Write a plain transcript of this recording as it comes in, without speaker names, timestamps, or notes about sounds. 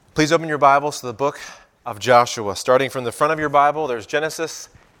Please open your Bibles to the book of Joshua. Starting from the front of your Bible, there's Genesis,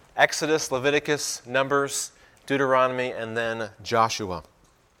 Exodus, Leviticus, Numbers, Deuteronomy, and then Joshua.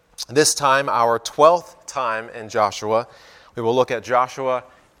 This time, our 12th time in Joshua, we will look at Joshua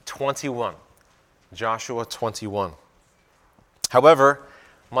 21. Joshua 21. However,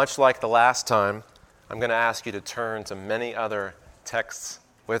 much like the last time, I'm going to ask you to turn to many other texts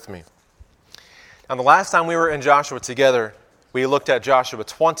with me. Now, the last time we were in Joshua together, we looked at Joshua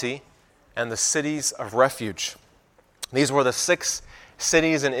 20 and the cities of refuge. These were the 6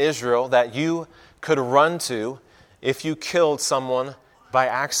 cities in Israel that you could run to if you killed someone by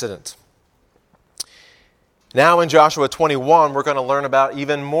accident. Now in Joshua 21, we're going to learn about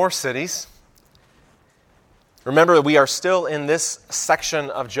even more cities. Remember, we are still in this section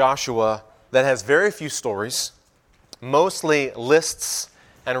of Joshua that has very few stories, mostly lists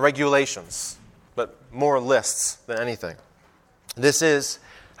and regulations, but more lists than anything. This is,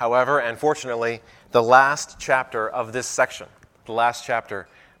 however, and fortunately, the last chapter of this section. The last chapter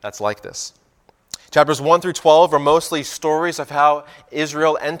that's like this. Chapters 1 through 12 are mostly stories of how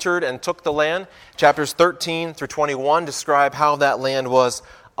Israel entered and took the land. Chapters 13 through 21 describe how that land was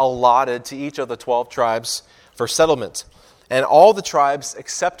allotted to each of the 12 tribes for settlement. And all the tribes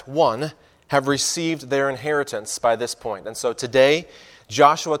except one have received their inheritance by this point. And so today,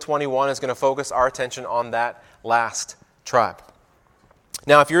 Joshua 21 is going to focus our attention on that last tribe.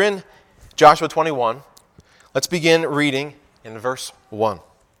 Now, if you're in Joshua 21, let's begin reading in verse 1.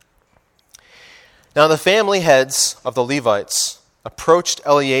 Now the family heads of the Levites approached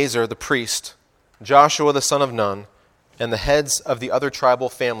Eleazar the priest, Joshua the son of Nun, and the heads of the other tribal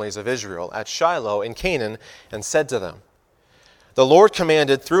families of Israel at Shiloh in Canaan, and said to them, "The Lord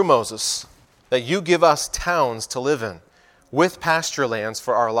commanded through Moses that you give us towns to live in, with pasture lands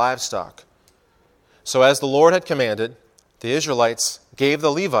for our livestock." So as the Lord had commanded, the Israelites gave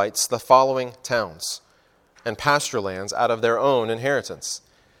the Levites the following towns and pasture lands out of their own inheritance.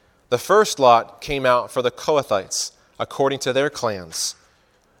 The first lot came out for the Kohathites, according to their clans.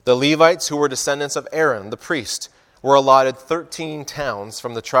 The Levites, who were descendants of Aaron, the priest, were allotted 13 towns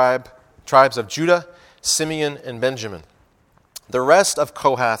from the tribes of Judah, Simeon, and Benjamin. The rest of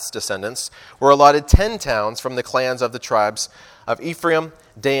Kohath's descendants were allotted 10 towns from the clans of the tribes of Ephraim,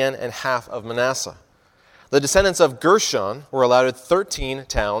 Dan, and half of Manasseh. The descendants of Gershon were allotted 13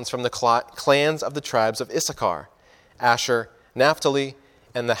 towns from the clans of the tribes of Issachar, Asher, Naphtali,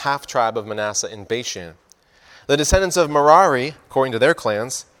 and the half-tribe of Manasseh in Bashan. The descendants of Merari, according to their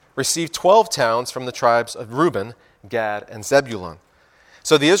clans, received 12 towns from the tribes of Reuben, Gad, and Zebulun.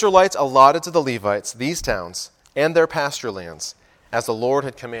 So the Israelites allotted to the Levites these towns and their pasture lands, as the Lord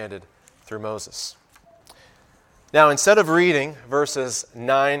had commanded through Moses. Now, instead of reading verses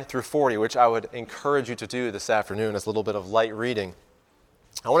 9 through 40, which I would encourage you to do this afternoon as a little bit of light reading,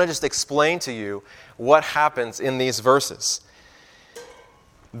 I want to just explain to you what happens in these verses.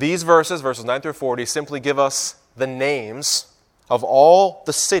 These verses 9 through 40, simply give us the names of all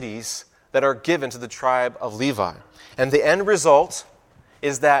the cities that are given to the tribe of Levi. And the end result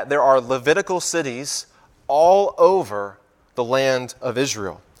is that there are Levitical cities all over the land of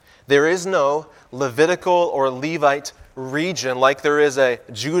Israel. There is no Levitical or Levite region like there is a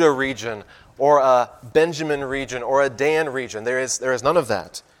Judah region or a Benjamin region or a Dan region. There is none of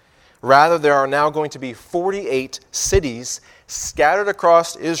that. Rather, there are now going to be 48 cities scattered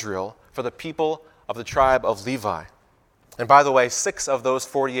across Israel for the people of the tribe of Levi. And by the way, 6 of those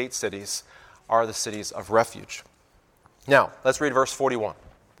 48 cities are the cities of refuge. Now, let's read verse 41.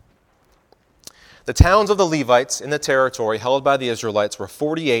 The towns of the Levites in the territory held by the Israelites were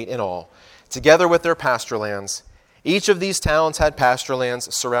 48 in all, together with their pasture lands. Each of these towns had pasture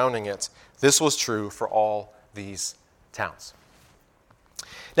lands surrounding it. This was true for all these towns.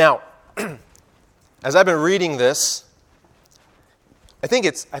 Now, as I've been reading this, I think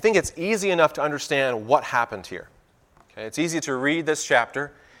it's easy enough to understand what happened here. Okay, it's easy to read this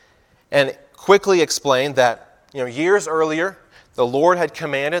chapter and quickly explain that, years earlier, the Lord had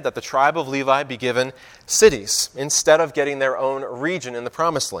commanded that the tribe of Levi be given cities instead of getting their own region in the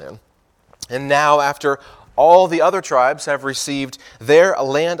Promised Land. And now, after all the other tribes have received their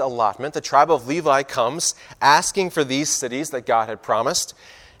land allotment, the tribe of Levi comes asking for these cities that God had promised.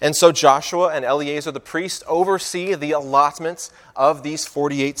 And so Joshua and Eleazar the priest oversee the allotments of these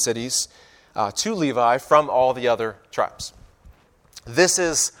 48 cities to Levi from all the other tribes. This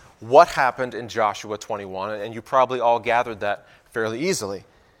is what happened in Joshua 21, and you probably all gathered that fairly easily.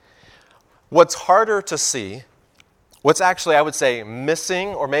 What's harder to see, what's actually, I would say, missing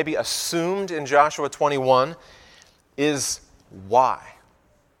or maybe assumed in Joshua 21 is why.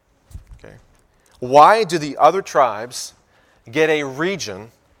 Okay? Why do the other tribes get a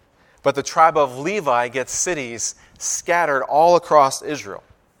region but the tribe of Levi gets cities scattered all across Israel.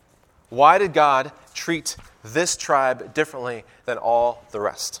 Why did God treat this tribe differently than all the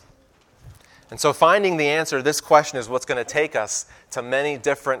rest? And so finding the answer to this question is what's going to take us to many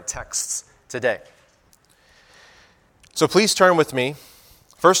different texts today. So please turn with me,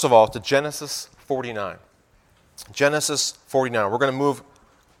 first of all, to Genesis 49. Genesis 49. We're going to move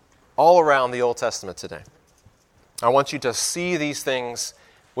all around the Old Testament today. I want you to see these things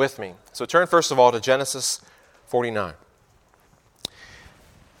with me. So turn first of all to Genesis 49.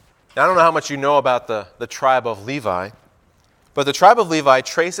 Now, I don't know how much you know about the tribe of Levi, but the tribe of Levi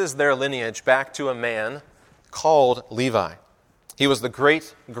traces their lineage back to a man called Levi. He was the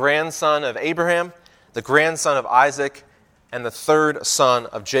great-grandson of Abraham, the grandson of Isaac, and the third son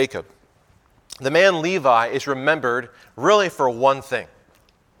of Jacob. The man Levi is remembered really for one thing.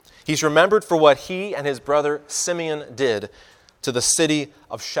 He's remembered for what he and his brother Simeon did to the city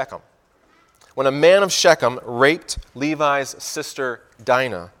of Shechem. When a man of Shechem raped Levi's sister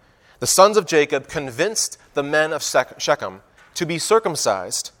Dinah, the sons of Jacob convinced the men of Shechem to be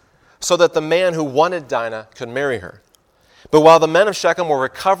circumcised so that the man who wanted Dinah could marry her. But while the men of Shechem were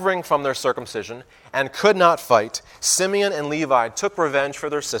recovering from their circumcision and could not fight, Simeon and Levi took revenge for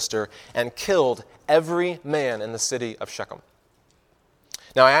their sister and killed every man in the city of Shechem.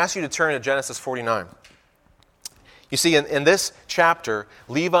 Now I ask you to turn to Genesis 49. You see, in this chapter,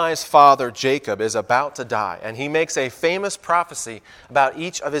 Levi's father Jacob is about to die, and he makes a famous prophecy about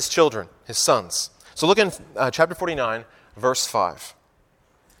each of his children, his sons. So look in chapter 49, verse 5.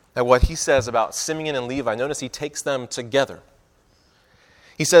 At what he says about Simeon and Levi. Notice he takes them together.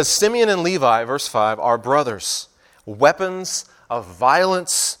 He says, Simeon and Levi, verse 5, are brothers. Weapons of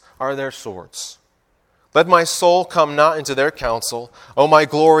violence are their swords. Let my soul come not into their counsel. O my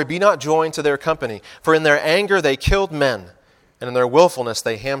glory, be not joined to their company. For in their anger they killed men, and in their willfulness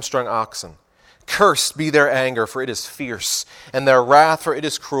they hamstrung oxen. Cursed be their anger, for it is fierce, and their wrath, for it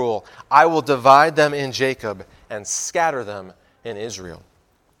is cruel. I will divide them in Jacob and scatter them in Israel.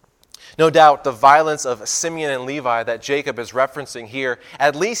 No doubt the violence of Simeon and Levi that Jacob is referencing here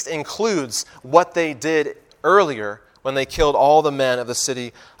at least includes what they did earlier when they killed all the men of the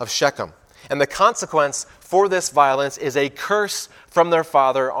city of Shechem. And the consequence for this violence is a curse from their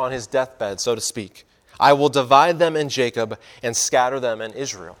father on his deathbed, so to speak. I will divide them in Jacob and scatter them in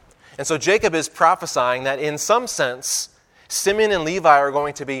Israel. And so Jacob is prophesying that in some sense, Simeon and Levi are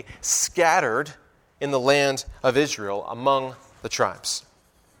going to be scattered in the land of Israel among the tribes.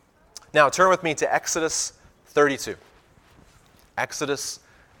 Now turn with me to Exodus 32. Exodus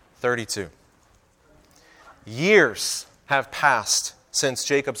 32. Years have passed since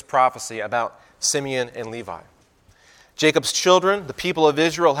Jacob's prophecy about Simeon and Levi. Jacob's children, the people of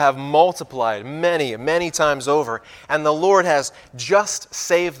Israel, have multiplied many, many times over, and the Lord has just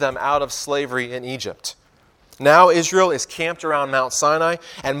saved them out of slavery in Egypt. Now Israel is camped around Mount Sinai,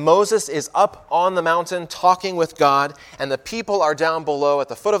 and Moses is up on the mountain talking with God, and the people are down below at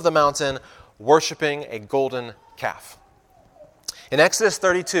the foot of the mountain worshiping a golden calf. In Exodus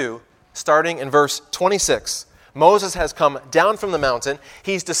 32, starting in verse 26, Moses has come down from the mountain.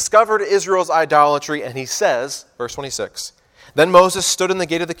 He's discovered Israel's idolatry, and he says, verse 26, Then Moses stood in the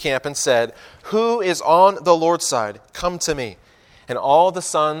gate of the camp and said, Who is on the Lord's side? Come to me. And all the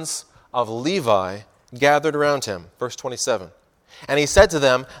sons of Levi gathered around him. Verse 27. And he said to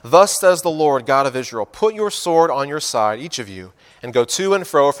them, Thus says the Lord God of Israel, Put your sword on your side, each of you, and go to and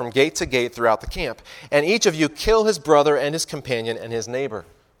fro from gate to gate throughout the camp. And each of you kill his brother and his companion and his neighbor.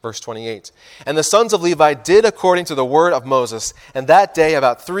 Verse 28. And the sons of Levi did according to the word of Moses, and that day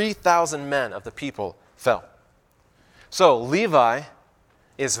about 3,000 men of the people fell. So Levi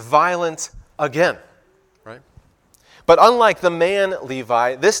is violent again, right? But unlike the man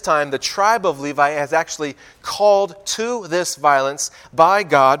Levi, this time the tribe of Levi has actually called to this violence by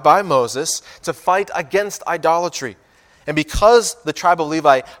God, by Moses, to fight against idolatry. And because the tribe of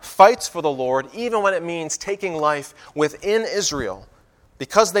Levi fights for the Lord, even when it means taking life within Israel,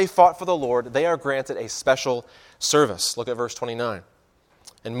 because they fought for the Lord, they are granted a special service. Look at verse 29.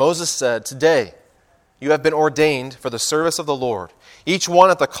 And Moses said, Today you have been ordained for the service of the Lord, each one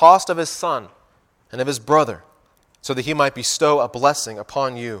at the cost of his son and of his brother, so that he might bestow a blessing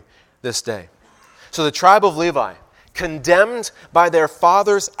upon you this day. So the tribe of Levi, condemned by their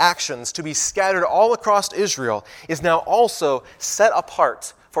father's actions to be scattered all across Israel, is now also set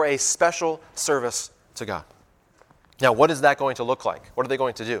apart for a special service to God. Now, what is that going to look like? What are they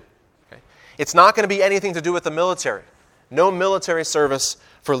going to do? Okay. It's not going to be anything to do with the military. No military service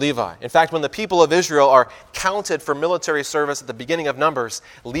for Levi. In fact, when the people of Israel are counted for military service at the beginning of Numbers,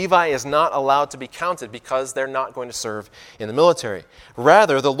 Levi is not allowed to be counted because they're not going to serve in the military.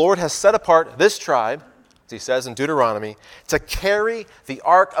 Rather, the Lord has set apart this tribe, as he says in Deuteronomy, to carry the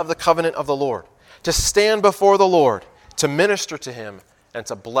ark of the covenant of the Lord, to stand before the Lord, to minister to him, and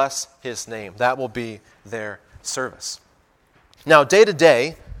to bless his name. That will be their service. Now, day to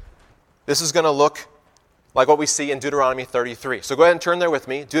day, this is going to look like what we see in Deuteronomy 33. So go ahead and turn there with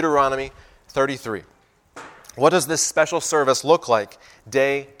me, Deuteronomy 33. What does this special service look like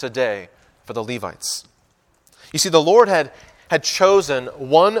day to day for the Levites? You see, the Lord had chosen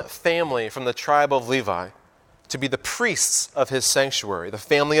one family from the tribe of Levi to be the priests of his sanctuary, the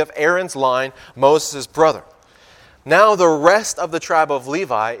family of Aaron's line, Moses' brother. Now the rest of the tribe of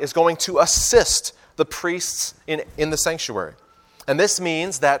Levi is going to assist the priests in the sanctuary. And this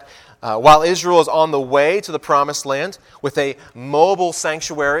means that while Israel is on the way to the promised land with a mobile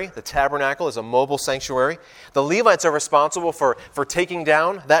sanctuary, the tabernacle is a mobile sanctuary, the Levites are responsible for taking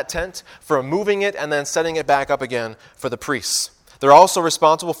down that tent, for moving it, and then setting it back up again for the priests. They're also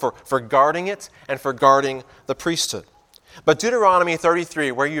responsible for guarding it and for guarding the priesthood. But Deuteronomy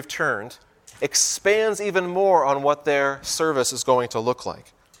 33, where you've turned, expands even more on what their service is going to look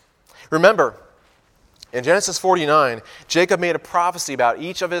like. Remember, in Genesis 49, Jacob made a prophecy about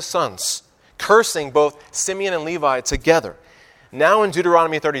each of his sons, cursing both Simeon and Levi together. Now in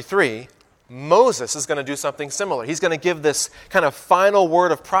Deuteronomy 33, Moses is going to do something similar. He's going to give this kind of final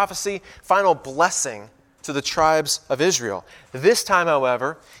word of prophecy, final blessing to the tribes of Israel. This time,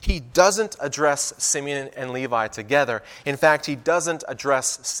 however, he doesn't address Simeon and Levi together. In fact, he doesn't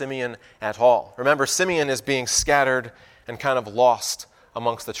address Simeon at all. Remember, Simeon is being scattered and kind of lost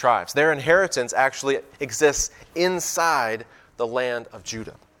amongst the tribes. Their inheritance actually exists inside the land of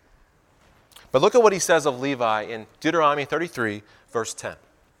Judah. But look at what he says of Levi in Deuteronomy 33, verse 10.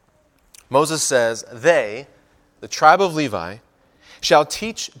 Moses says, "They, the tribe of Levi, shall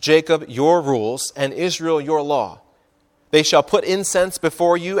teach Jacob your rules and Israel your law. They shall put incense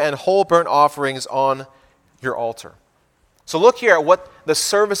before you and whole burnt offerings on your altar." So look here at what the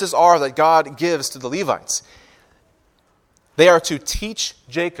services are that God gives to the Levites. They are to teach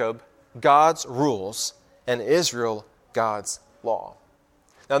Jacob God's rules and Israel God's law.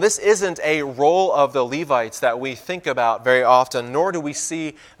 Now, this isn't a role of the Levites that we think about very often, nor do we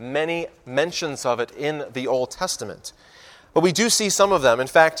see many mentions of it in the Old Testament. But we do see some of them. In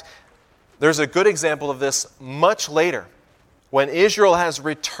fact, there's a good example of this much later. When Israel has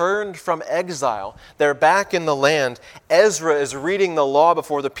returned from exile, they're back in the land. Ezra is reading the law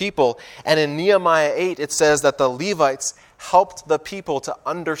before the people, and in Nehemiah 8 it says that the Levites helped the people to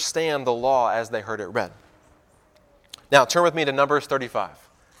understand the law as they heard it read. Now, turn with me to Numbers 35.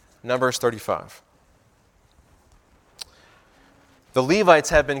 Numbers 35. The Levites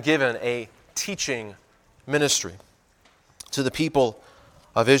have been given a teaching ministry to the people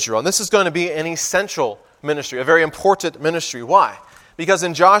of Israel. And this is going to be an essential ministry, a very important ministry. Why? Because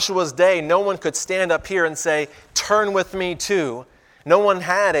in Joshua's day, no one could stand up here and say, "Turn with me to." No one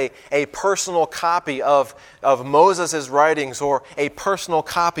had a personal copy of Moses' writings or a personal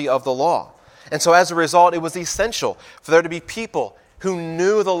copy of the law. And so as a result, it was essential for there to be people who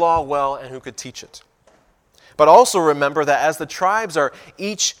knew the law well and who could teach it. But also remember that as the tribes are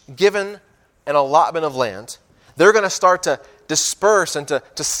each given an allotment of land, they're going to start to disperse and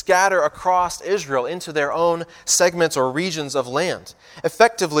to scatter across Israel into their own segments or regions of land,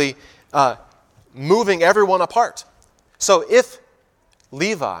 effectively moving everyone apart. So if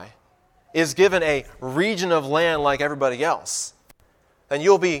Levi is given a region of land like everybody else, then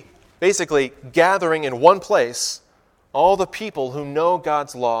you'll be basically gathering in one place all the people who know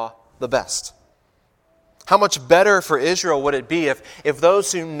God's law the best. How much better for Israel would it be if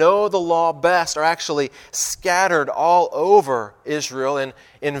those who know the law best are actually scattered all over Israel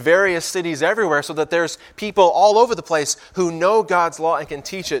in various cities everywhere, so that there's people all over the place who know God's law and can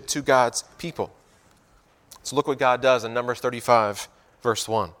teach it to God's people. So look what God does in Numbers 35, verse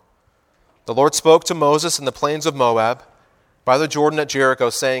 1. "The Lord spoke to Moses in the plains of Moab, by the Jordan at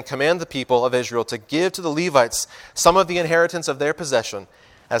Jericho, saying, 'Command the people of Israel to give to the Levites some of the inheritance of their possession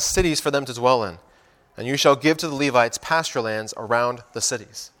as cities for them to dwell in. And you shall give to the Levites pasture lands around the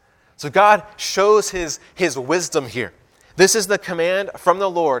cities.'" So God shows his wisdom here. This is the command from the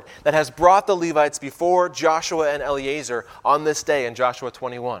Lord that has brought the Levites before Joshua and Eleazar on this day in Joshua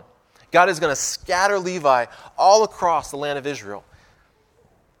 21. God is going to scatter Levi all across the land of Israel.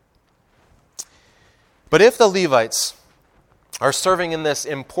 But if the Levites are serving in this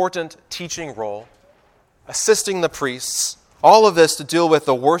important teaching role, assisting the priests, all of this to deal with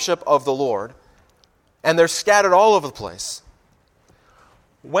the worship of the Lord, and they're scattered all over the place.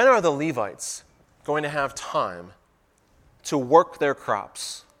 When are the Levites going to have time to work their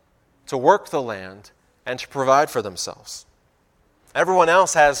crops, to work the land, and to provide for themselves? Everyone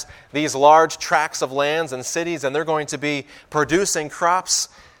else has these large tracts of lands and cities, and they're going to be producing crops,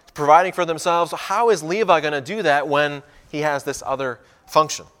 providing for themselves. How is Levi going to do that when he has this other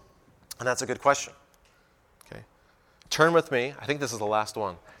function? And that's a good question. Okay. Turn with me, I think this is the last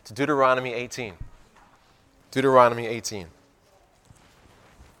one, to Deuteronomy 18. Deuteronomy 18.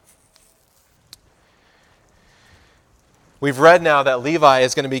 We've read now that Levi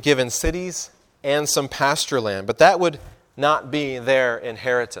is going to be given cities and some pasture land, but that would not be their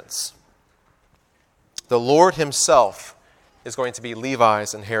inheritance. The Lord himself is going to be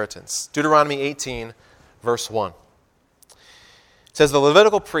Levi's inheritance. Deuteronomy 18, verse 1. It says, "The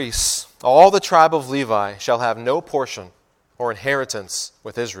Levitical priests, all the tribe of Levi, shall have no portion or inheritance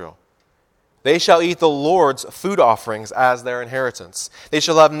with Israel. They shall eat the Lord's food offerings as their inheritance. They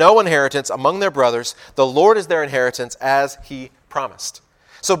shall have no inheritance among their brothers. The Lord is their inheritance as he promised."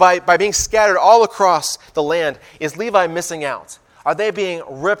 So by being scattered all across the land, is Levi missing out? Are they being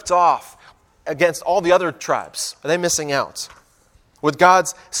ripped off against all the other tribes? Are they missing out? With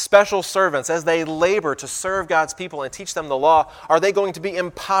God's special servants, as they labor to serve God's people and teach them the law, are they going to be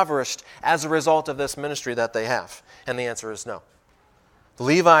impoverished as a result of this ministry that they have? And the answer is no.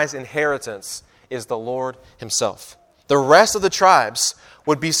 Levi's inheritance is the Lord himself. The rest of the tribes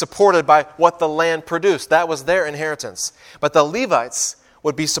would be supported by what the land produced. That was their inheritance. But the Levites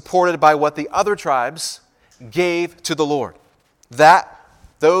would be supported by what the other tribes gave to the Lord.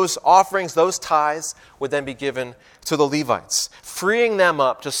 Those offerings, those tithes, would then be given to the Levites, freeing them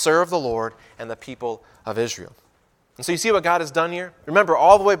up to serve the Lord and the people of Israel. And so you see what God has done here? Remember,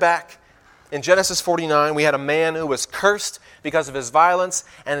 all the way back in Genesis 49, we had a man who was cursed because of his violence,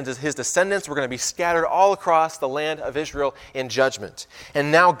 and his descendants were going to be scattered all across the land of Israel in judgment.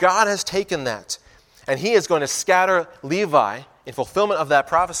 And now God has taken that, and he is going to scatter Levi in fulfillment of that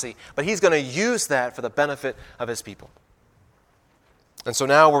prophecy, but he's going to use that for the benefit of his people. And so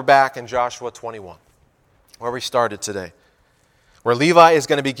now we're back in Joshua 21, where we started today, where Levi is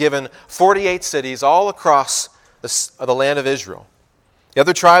going to be given 48 cities all across the land of Israel. The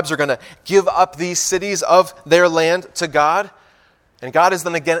other tribes are going to give up these cities of their land to God, and God is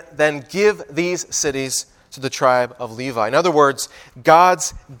going to then give these cities to the tribe of Levi. In other words,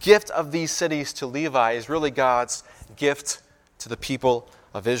 God's gift of these cities to Levi is really God's gift to the people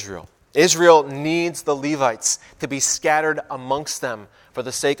of Israel. Israel needs the Levites to be scattered amongst them for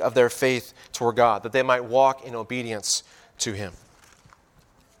the sake of their faith toward God, that they might walk in obedience to him.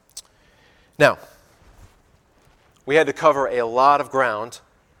 Now, we had to cover a lot of ground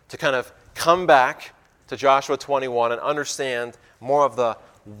to kind of come back to Joshua 21 and understand more of the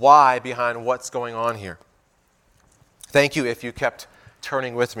why behind what's going on here. Thank you if you kept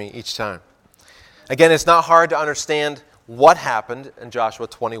turning with me each time. Again, it's not hard to understand what happened in Joshua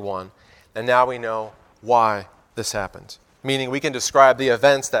 21, and now we know why this happened. Meaning we can describe the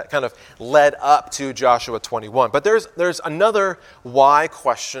events that kind of led up to Joshua 21. But there's another why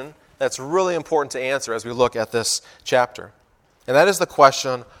question that's really important to answer as we look at this chapter. And that is the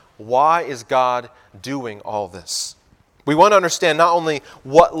question, why is God doing all this? We want to understand not only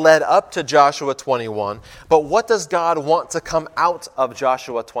what led up to Joshua 21, but what does God want to come out of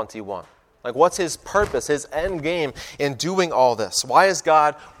Joshua 21? Like, what's his purpose, his end game in doing all this? Why is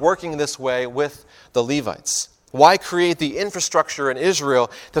God working this way with the Levites? Why create the infrastructure in Israel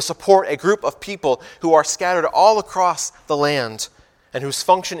to support a group of people who are scattered all across the land and whose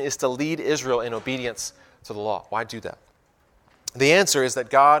function is to lead Israel in obedience to the law? Why do that? The answer is that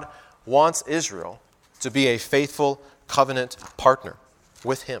God wants Israel to be a faithful covenant partner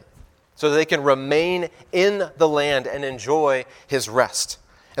with him so that they can remain in the land and enjoy his rest.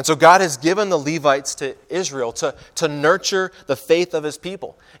 And so God has given the Levites to Israel to nurture the faith of his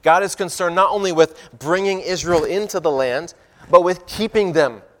people. God is concerned not only with bringing Israel into the land, but with keeping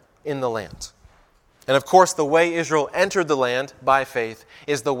them in the land. And of course, the way Israel entered the land by faith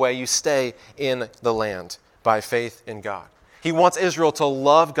is the way you stay in the land, by faith in God. He wants Israel to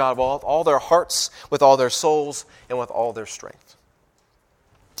love God with all their hearts, with all their souls, and with all their strength.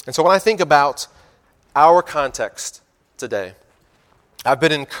 And so when I think about our context today, I've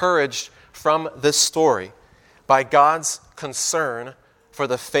been encouraged from this story by God's concern for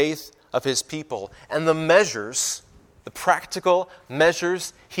the faith of his people and the practical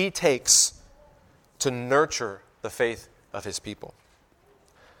measures he takes to nurture the faith of his people.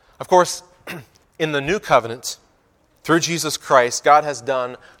 Of course, in the new covenant, through Jesus Christ, God has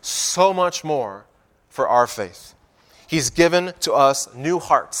done so much more for our faith. He's given to us new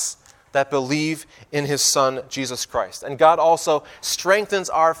hearts that believe in his Son, Jesus Christ. And God also strengthens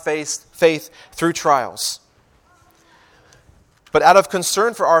our faith through trials. But out of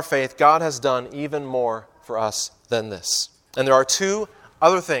concern for our faith, God has done even more for us than this. And there are two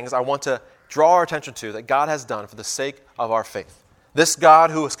other things I want to draw our attention to that God has done for the sake of our faith. This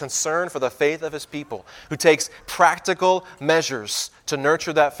God who is concerned for the faith of his people, who takes practical measures to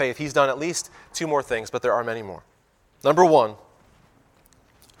nurture that faith, he's done at least two more things, but there are many more. Number one,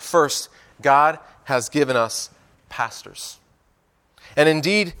 first, God has given us pastors. And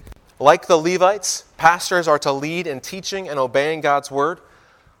indeed, like the Levites, pastors are to lead in teaching and obeying God's word.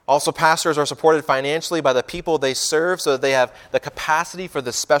 Also, pastors are supported financially by the people they serve so that they have the capacity for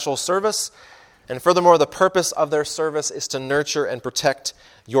this special service. And furthermore, the purpose of their service is to nurture and protect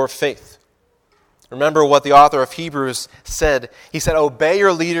your faith. Remember what the author of Hebrews said. He said, "Obey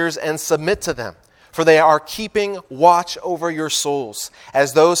your leaders and submit to them, for they are keeping watch over your souls,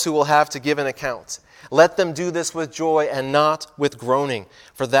 as those who will have to give an account. Let them do this with joy and not with groaning,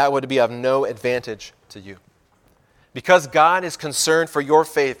 for that would be of no advantage to you." Because God is concerned for your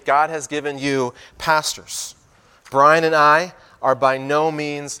faith, God has given you pastors. Brian and I are by no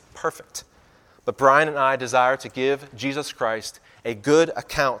means perfect, but Brian and I desire to give Jesus Christ a good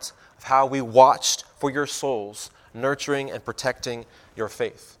account of how we watched for your souls, nurturing and protecting your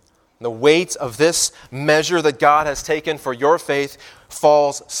faith. The weight of this measure that God has taken for your faith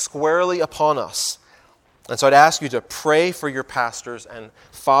falls squarely upon us. And so I'd ask you to pray for your pastors and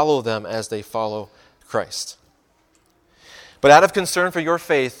follow them as they follow Christ. But out of concern for your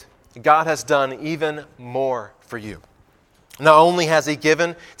faith, God has done even more for you. Not only has he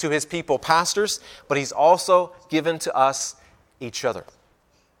given to his people pastors, but he's also given to us each other.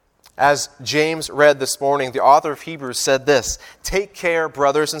 As James read this morning, the author of Hebrews said this, "Take care,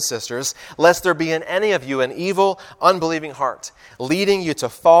 brothers and sisters, lest there be in any of you an evil, unbelieving heart, leading you to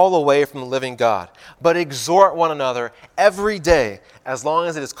fall away from the living God. But exhort one another every day, as long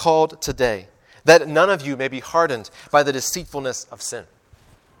as it is called today, that none of you may be hardened by the deceitfulness of sin."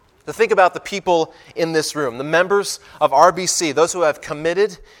 To think about the people in this room, the members of RBC, those who have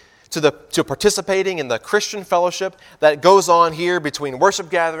committed to participating in the Christian fellowship that goes on here between worship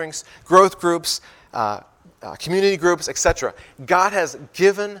gatherings, growth groups, community groups, etc. God has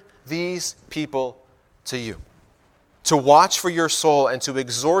given these people to you to watch for your soul and to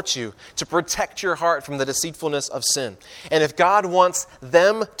exhort you to protect your heart from the deceitfulness of sin. And if God wants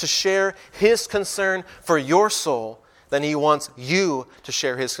them to share his concern for your soul, then he wants you to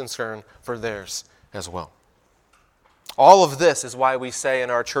share his concern for theirs as well. All of this is why we say in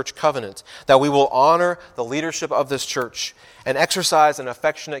our church covenant that we will honor the leadership of this church and exercise an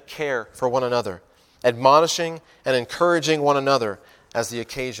affectionate care for one another, admonishing and encouraging one another as the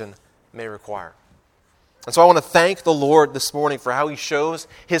occasion may require. And so I want to thank the Lord this morning for how he shows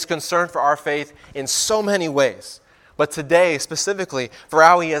his concern for our faith in so many ways, but today specifically for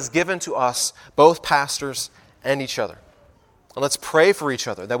how he has given to us both pastors and each other. And let's pray for each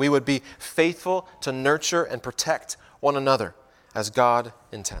other that we would be faithful to nurture and protect one another as God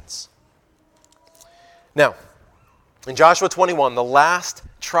intends. Now, in Joshua 21, the last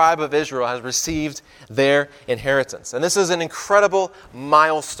tribe of Israel has received their inheritance. And this is an incredible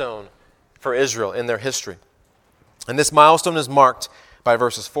milestone for Israel in their history. And this milestone is marked by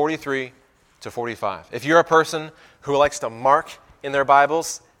verses 43 to 45. If you're a person who likes to mark in their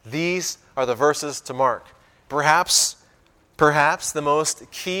Bibles, these are the verses to mark. Perhaps the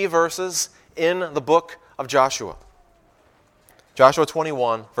most key verses in the book of Joshua. Joshua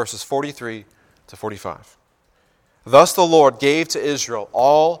 21, verses 43 to 45. "Thus the Lord gave to Israel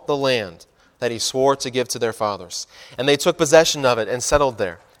all the land that he swore to give to their fathers, and they took possession of it and settled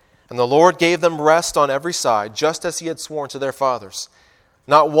there. And the Lord gave them rest on every side, just as he had sworn to their fathers.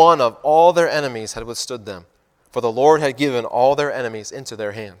 Not one of all their enemies had withstood them, for the Lord had given all their enemies into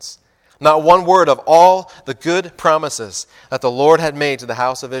their hands. Not one word of all the good promises that the Lord had made to the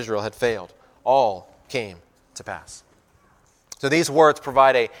house of Israel had failed. All came to pass." So these words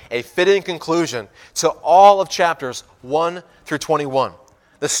provide a fitting conclusion to all of chapters 1 through 21.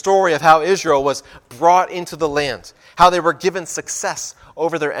 The story of how Israel was brought into the land, how they were given success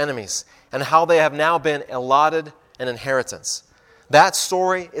over their enemies, and how they have now been allotted an inheritance. That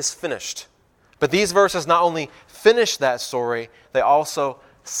story is finished. But these verses not only finish that story, they also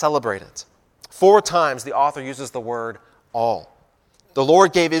celebrate it. 4 times the author uses the word all. The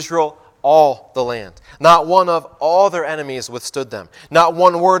Lord gave Israel all the land. Not one of all their enemies withstood them. Not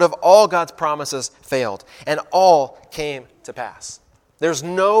one word of all God's promises failed. And all came to pass. There's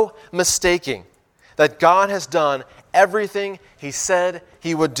no mistaking that God has done everything he said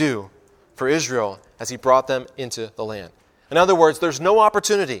he would do for Israel as he brought them into the land. In other words, there's no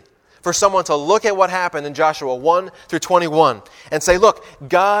opportunity for someone to look at what happened in Joshua 1 through 21 and say, look,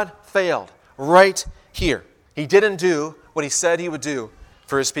 God failed right here. He didn't do what he said he would do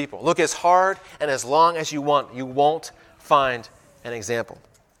for his people. Look as hard and as long as you want, you won't find an example.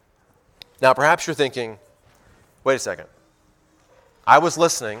 Now, perhaps you're thinking, wait a second. I was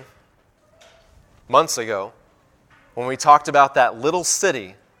listening months ago when we talked about that little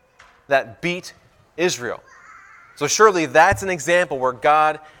city that beat Israel. So surely that's an example where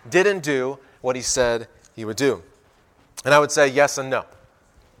God didn't do what he said he would do. And I would say yes and no.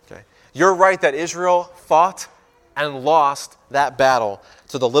 Okay. You're right that Israel fought and lost that battle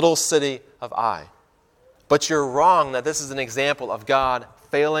to the little city of Ai. But you're wrong that this is an example of God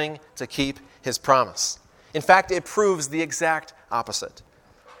failing to keep his promise. In fact, it proves the exact opposite.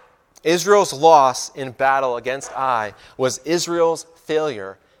 Israel's loss in battle against Ai was Israel's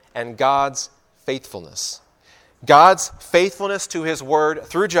failure and God's faithfulness. God's faithfulness to his word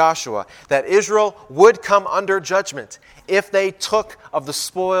through Joshua that Israel would come under judgment if they took of the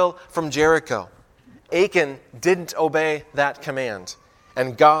spoil from Jericho. Achan didn't obey that command,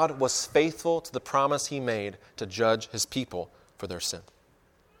 and God was faithful to the promise he made to judge his people for their sin.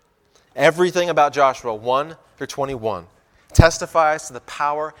 Everything about Joshua 1 through 21 testifies to the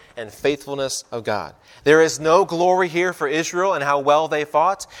power and faithfulness of God. There is no glory here for Israel and how well they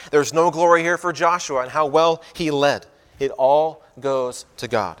fought. There's no glory here for Joshua and how well he led. It all goes to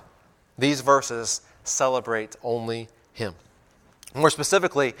God. These verses celebrate only him. More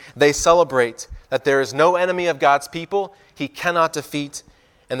specifically, they celebrate that there is no enemy of God's people he cannot defeat,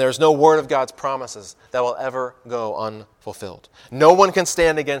 and there is no word of God's promises that will ever go unfulfilled. No one can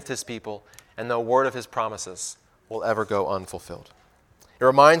stand against his people, and no word of his promises will ever go unfulfilled. It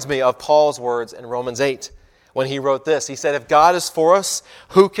reminds me of Paul's words in Romans 8 when he wrote this. He said, if God is for us,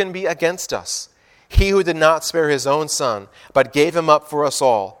 who can be against us? He who did not spare his own son, but gave him up for us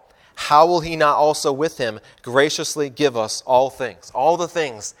all, how will he not also with him graciously give us all things, all the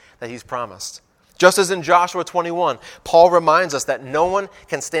things that he's promised? Just as in Joshua 21, Paul reminds us that no one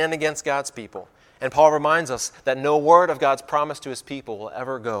can stand against God's people. And Paul reminds us that no word of God's promise to his people will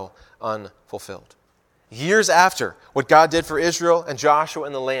ever go unfulfilled. Years after what God did for Israel and Joshua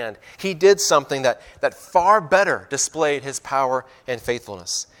in the land, he did something that far better displayed his power and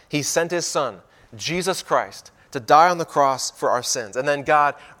faithfulness. He sent his son, Jesus Christ, to die on the cross for our sins, and then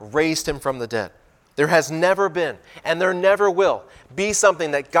God raised him from the dead. There has never been, and there never will, be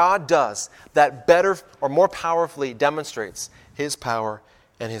something that God does that better or more powerfully demonstrates his power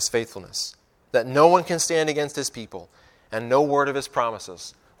and his faithfulness. That no one can stand against his people, and no word of his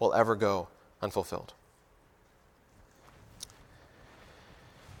promises will ever go unfulfilled.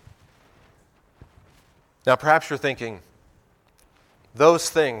 Now, perhaps you're thinking, those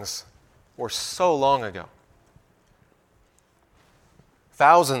things were so long ago.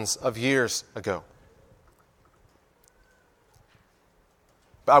 Thousands of years ago.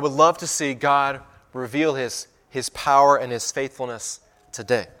 But I would love to see God reveal his power and his faithfulness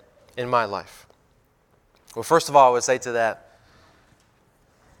today in my life. Well, first of all, I would say to that,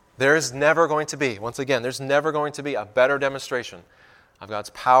 there's never going to be a better demonstration of God's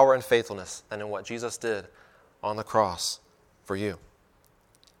power and faithfulness than in what Jesus did on the cross for you.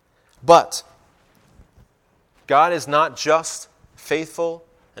 But God is not just faithful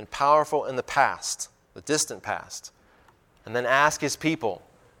and powerful in the past, the distant past, and then ask his people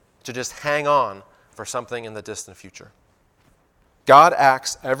to just hang on for something in the distant future. God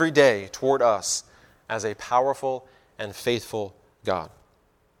acts every day toward us as a powerful and faithful God.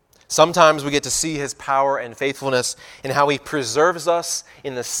 Sometimes we get to see his power and faithfulness in how he preserves us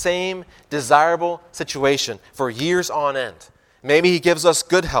in the same desirable situation for years on end. Maybe he gives us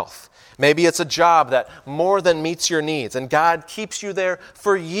good health. Maybe it's a job that more than meets your needs, and God keeps you there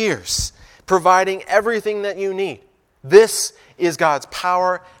for years, providing everything that you need. This is God's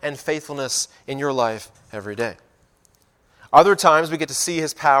power and faithfulness in your life every day. Other times we get to see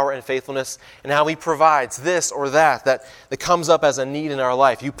his power and faithfulness in how he provides this or that comes up as a need in our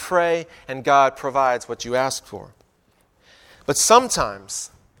life. You pray and God provides what you ask for. But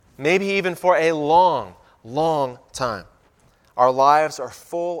sometimes, maybe even for a long, long time, our lives are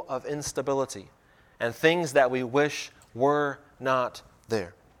full of instability and things that we wish were not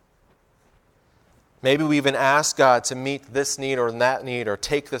there. Maybe we even ask God to meet this need or that need or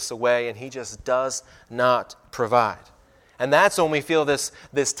take this away, and he just does not provide. And that's when we feel this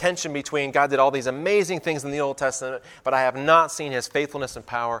tension between God did all these amazing things in the Old Testament, but I have not seen his faithfulness and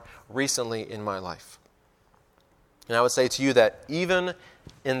power recently in my life. And I would say to you that even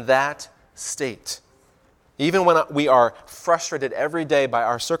in that state, even when we are frustrated every day by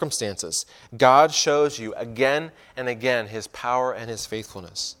our circumstances, God shows you again and again his power and his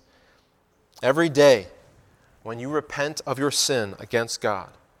faithfulness. Every day, when you repent of your sin against God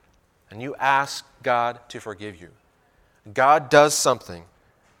and you ask God to forgive you, God does something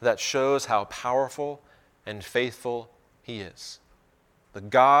that shows how powerful and faithful He is. The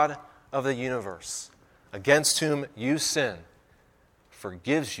God of the universe, against whom you sin,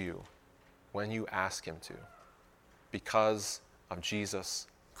 forgives you when you ask Him to, because of Jesus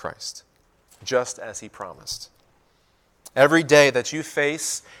Christ, just as He promised. Every day that you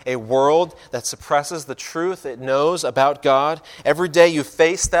face a world that suppresses the truth it knows about God, every day you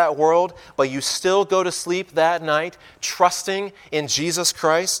face that world, but you still go to sleep that night trusting in Jesus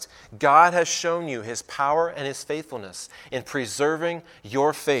Christ, God has shown you His power and His faithfulness in preserving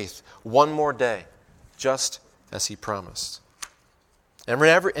your faith one more day, just as He promised. And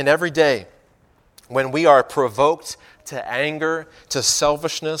every day when we are provoked to anger, to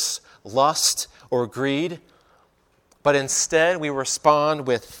selfishness, lust, or greed, but instead we respond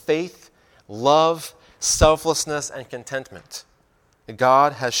with faith, love, selflessness, and contentment,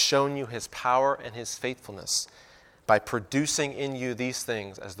 God has shown you His power and His faithfulness by producing in you these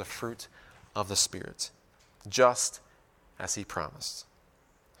things as the fruit of the Spirit, just as He promised.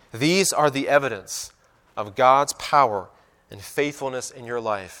 These are the evidence of God's power and faithfulness in your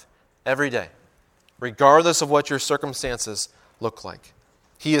life every day, regardless of what your circumstances look like.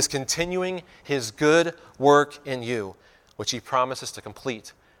 He is continuing His good work in you, which He promises to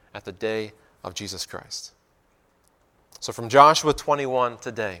complete at the day of Jesus Christ. So from Joshua 21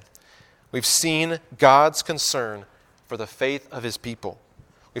 today, we've seen God's concern for the faith of His people.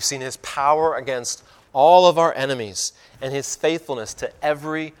 We've seen His power against all of our enemies and His faithfulness to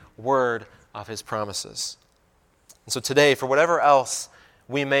every word of His promises. And so today, for whatever else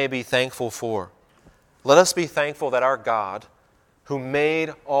we may be thankful for, let us be thankful that our God, who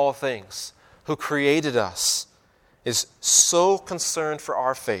made all things, who created us, is so concerned for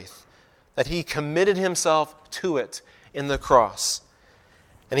our faith that He committed Himself to it in the cross.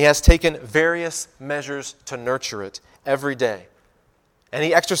 And He has taken various measures to nurture it every day. And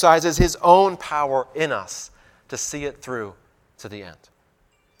He exercises His own power in us to see it through to the end.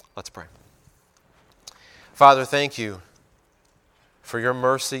 Let's pray. Father, thank You for Your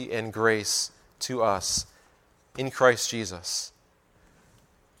mercy and grace to us in Christ Jesus,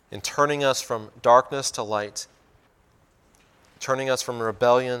 in turning us from darkness to light, turning us from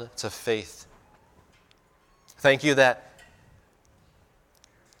rebellion to faith. Thank You that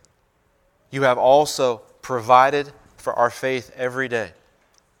You have also provided for our faith every day,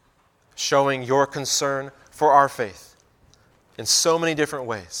 showing Your concern for our faith in so many different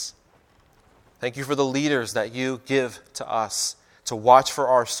ways. Thank You for the leaders that You give to us to watch for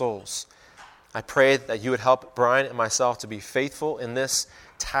our souls. I pray that You would help Brian and myself to be faithful in this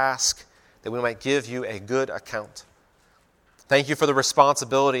task, that we might give You a good account. Thank You for the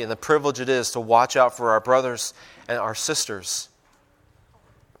responsibility and the privilege it is to watch out for our brothers and our sisters.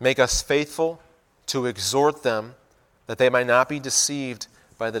 Make us faithful to exhort them that they might not be deceived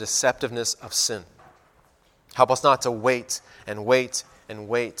by the deceptiveness of sin. Help us not to wait and wait and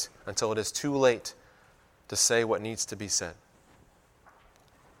wait until it is too late to say what needs to be said.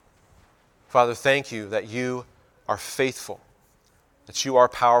 Father, thank You that You are faithful, that You are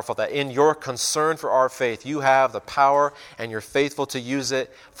powerful, that in Your concern for our faith, You have the power and You're faithful to use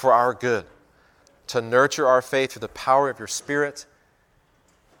it for our good, to nurture our faith through the power of Your Spirit,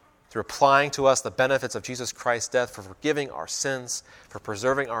 through applying to us the benefits of Jesus Christ's death, for forgiving our sins, for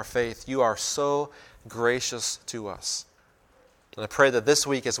preserving our faith. You are so gracious to us. And I pray that this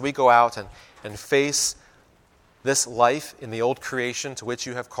week, as we go out and face this life in the old creation to which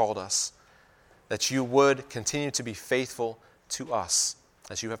You have called us, that You would continue to be faithful to us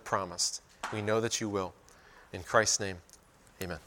as You have promised. We know that You will. In Christ's name,